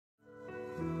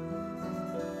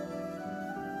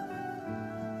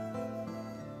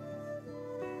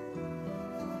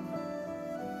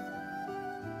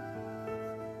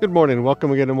Good morning.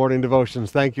 Welcome again to Morning Devotions.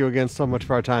 Thank you again so much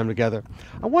for our time together.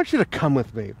 I want you to come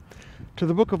with me to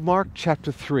the book of Mark,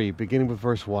 chapter 3, beginning with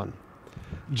verse 1.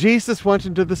 Jesus went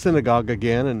into the synagogue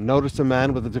again and noticed a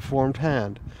man with a deformed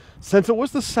hand. Since it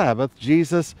was the Sabbath,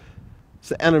 Jesus'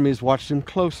 enemies watched him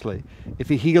closely. If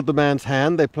he healed the man's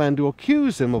hand, they planned to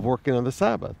accuse him of working on the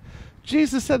Sabbath.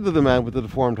 Jesus said to the man with the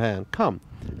deformed hand, "Come,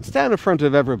 stand in front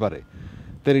of everybody."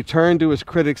 Then he turned to his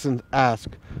critics and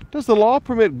asked, "Does the law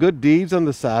permit good deeds on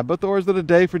the Sabbath, or is it a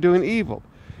day for doing evil?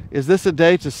 Is this a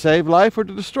day to save life or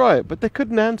to destroy it?" But they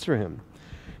couldn't answer him.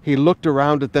 He looked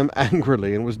around at them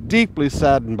angrily and was deeply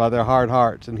saddened by their hard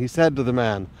hearts. And he said to the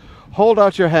man, "Hold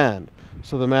out your hand."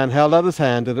 So the man held out his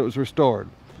hand, and it was restored.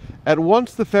 At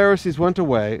once the Pharisees went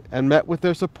away and met with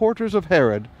their supporters of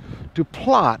Herod to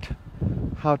plot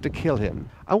how to kill him.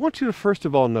 I want you to first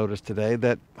of all notice today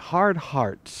that hard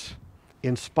hearts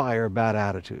inspire bad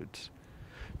attitudes.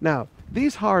 Now,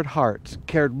 these hard hearts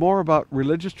cared more about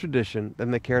religious tradition than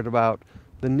they cared about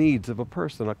the needs of a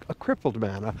person, a crippled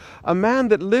man, a man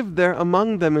that lived there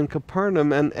among them in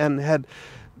Capernaum and had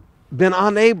been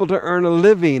unable to earn a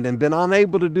living and been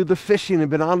unable to do the fishing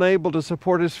and been unable to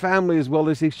support his family as well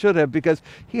as he should have because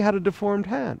he had a deformed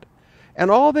hand. And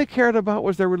all they cared about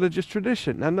was their religious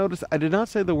tradition. Now notice, I did not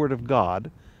say the word of God.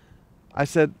 I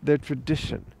said their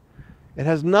tradition. It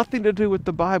has nothing to do with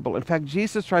the Bible. In fact,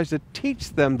 Jesus tries to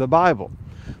teach them the Bible.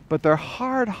 But their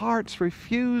hard hearts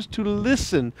refuse to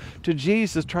listen to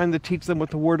Jesus trying to teach them what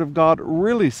the Word of God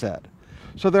really said.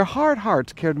 So their hard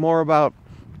hearts cared more about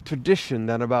tradition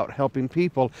than about helping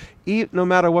people, no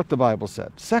matter what the Bible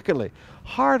said. Secondly,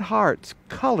 hard hearts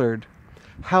colored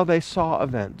how they saw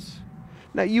events.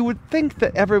 Now, you would think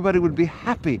that everybody would be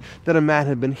happy that a man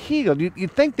had been healed.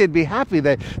 You'd think they'd be happy.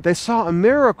 They saw a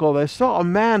miracle. They saw a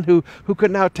man who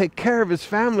could now take care of his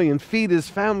family and feed his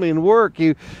family and work.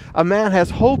 A man has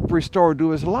hope restored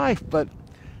to his life, but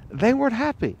they weren't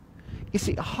happy. You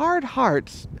see, hard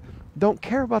hearts don't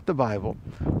care about the Bible.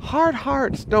 Hard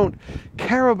hearts don't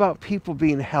care about people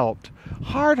being helped.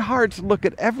 Hard hearts look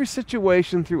at every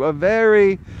situation through a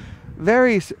very,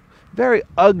 very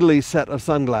ugly set of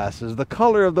sunglasses. The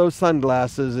color of those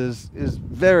sunglasses is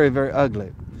very, very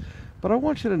ugly. But I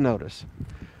want you to notice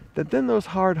that then those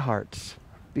hard hearts,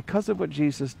 because of what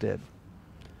Jesus did,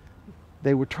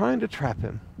 they were trying to trap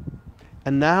him.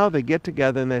 And now they get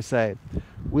together and they say,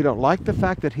 "We don't like the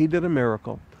fact that he did a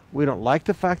miracle. We don't like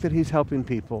the fact that he's helping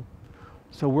people.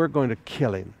 So we're going to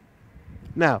kill him."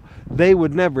 Now, they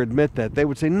would never admit that. They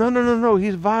would say, no,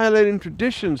 he's violating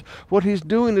traditions. What he's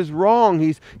doing is wrong.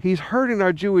 He's hurting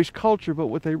our Jewish culture. But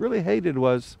what they really hated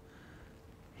was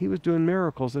he was doing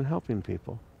miracles and helping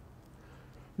people.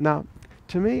 Now,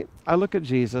 to me, I look at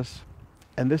Jesus,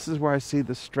 and this is where I see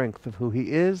the strength of who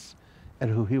he is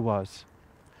and who he was.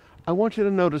 I want you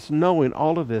to notice, knowing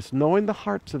all of this, knowing the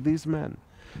hearts of these men,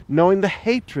 knowing the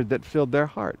hatred that filled their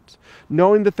hearts,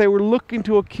 knowing that they were looking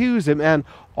to accuse him, and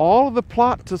all of the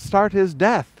plot to start his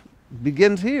death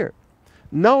begins here.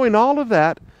 Knowing all of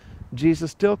that,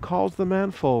 Jesus still calls the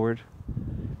man forward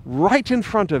right in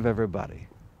front of everybody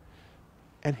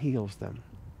and heals them.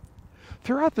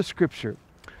 Throughout the scripture,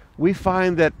 we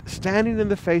find that standing in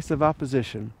the face of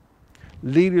opposition,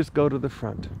 leaders go to the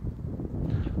front.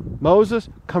 Moses,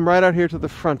 come right out here to the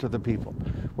front of the people.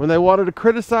 When they wanted to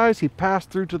criticize, he passed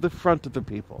through to the front of the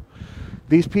people.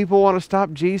 These people want to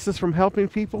stop Jesus from helping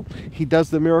people. He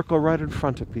does the miracle right in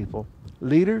front of people.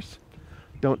 Leaders,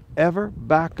 don't ever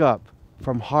back up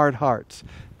from hard hearts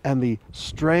and the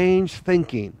strange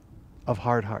thinking of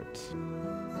hard hearts.